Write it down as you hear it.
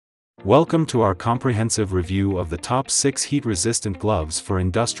Welcome to our comprehensive review of the top 6 heat-resistant gloves for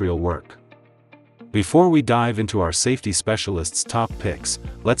industrial work. Before we dive into our safety specialists' top picks,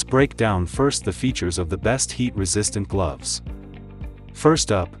 let's break down first the features of the best heat-resistant gloves.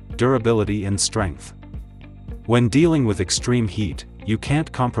 First up, durability and strength. When dealing with extreme heat, you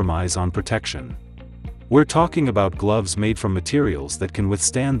can't compromise on protection. We're talking about gloves made from materials that can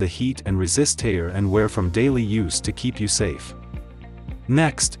withstand the heat and resist tear and wear from daily use to keep you safe.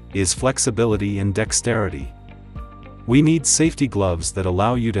 Next is flexibility and dexterity. We need safety gloves that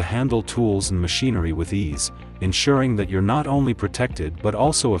allow you to handle tools and machinery with ease, ensuring that you're not only protected but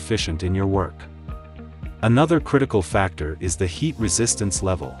also efficient in your work. Another critical factor is the heat resistance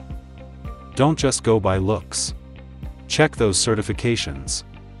level. Don't just go by looks. Check those certifications.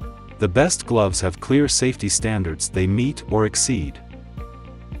 The best gloves have clear safety standards they meet or exceed.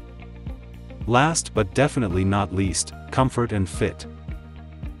 Last but definitely not least, comfort and fit.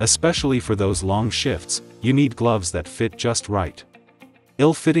 Especially for those long shifts, you need gloves that fit just right.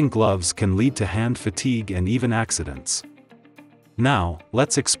 Ill-fitting gloves can lead to hand fatigue and even accidents. Now,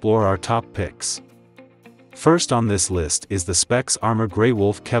 let's explore our top picks. First on this list is the SpecxArmor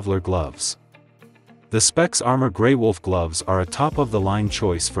Graywolf Kevlar gloves. The SpecxArmor Graywolf gloves are a top-of-the-line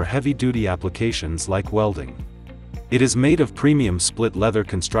choice for heavy-duty applications like welding. It is made of premium split leather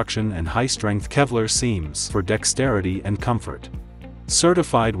construction and high-strength Kevlar seams for dexterity and comfort.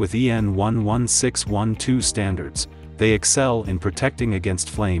 Certified with EN 11612 standards, they excel in protecting against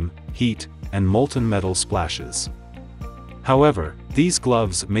flame, heat, and molten metal splashes. However, these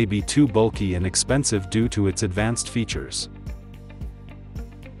gloves may be too bulky and expensive due to its advanced features.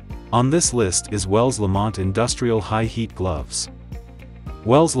 On this list is Wells Lamont Industrial High Heat Gloves.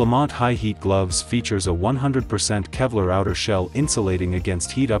 Wells Lamont High Heat Gloves features a 100% Kevlar outer shell insulating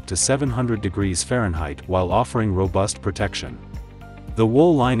against heat up to 700 degrees Fahrenheit while offering robust protection. The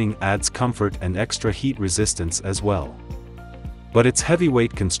wool lining adds comfort and extra heat resistance as well. But its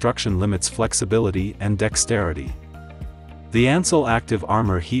heavyweight construction limits flexibility and dexterity. The Ansell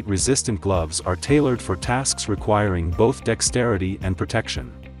ActivArmr heat-resistant gloves are tailored for tasks requiring both dexterity and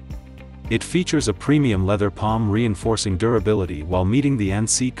protection. It features a premium leather palm reinforcing durability while meeting the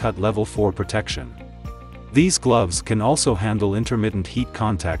ANSI cut level 4 protection. These gloves can also handle intermittent heat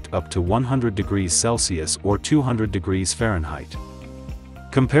contact up to 100 degrees Celsius or 200 degrees Fahrenheit.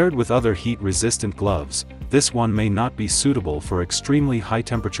 Compared with other heat-resistant gloves, this one may not be suitable for extremely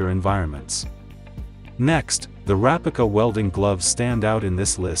high-temperature environments. Next, the RAPICCA welding gloves stand out in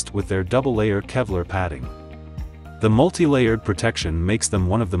this list with their double-layer Kevlar padding. The multi-layered protection makes them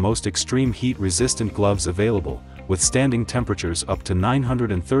one of the most extreme heat-resistant gloves available, withstanding temperatures up to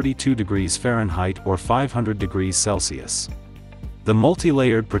 932 degrees Fahrenheit or 500 degrees Celsius. The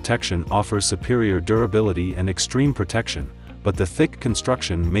multi-layered protection offers superior durability and extreme protection, but the thick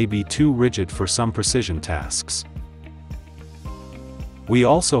construction may be too rigid for some precision tasks. We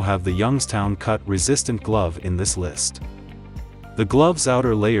also have the Youngstown cut-resistant glove in this list. The glove's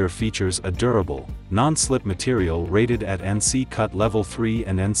outer layer features a durable, non-slip material rated at ANSI cut level 3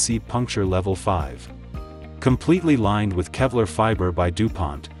 and ANSI puncture level 5. Completely lined with Kevlar fiber by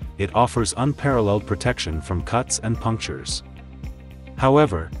DuPont, it offers unparalleled protection from cuts and punctures.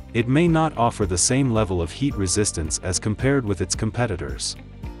 However, it may not offer the same level of heat resistance as compared with its competitors.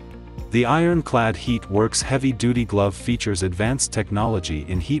 The Ironclad Heatworx heavy-duty glove features advanced technology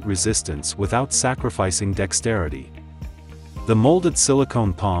in heat resistance without sacrificing dexterity. The molded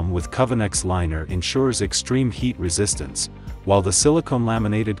silicone palm with Covenex liner ensures extreme heat resistance, while the silicone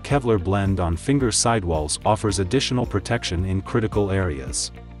laminated Kevlar blend on finger sidewalls offers additional protection in critical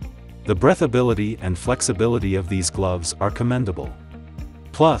areas. The breathability and flexibility of these gloves are commendable.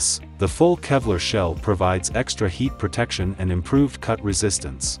 Plus, the full Kevlar shell provides extra heat protection and improved cut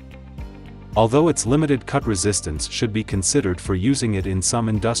resistance. Although its limited cut resistance should be considered for using it in some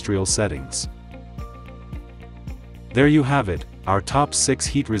industrial settings. There you have it, our top 6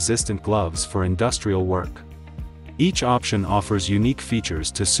 heat-resistant gloves for industrial work. Each option offers unique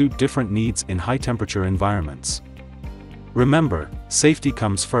features to suit different needs in high-temperature environments. Remember, safety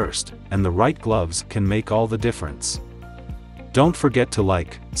comes first, and the right gloves can make all the difference. Don't forget to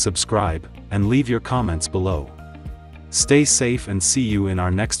like, subscribe, and leave your comments below. Stay safe and see you in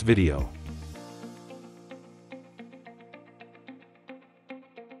our next video.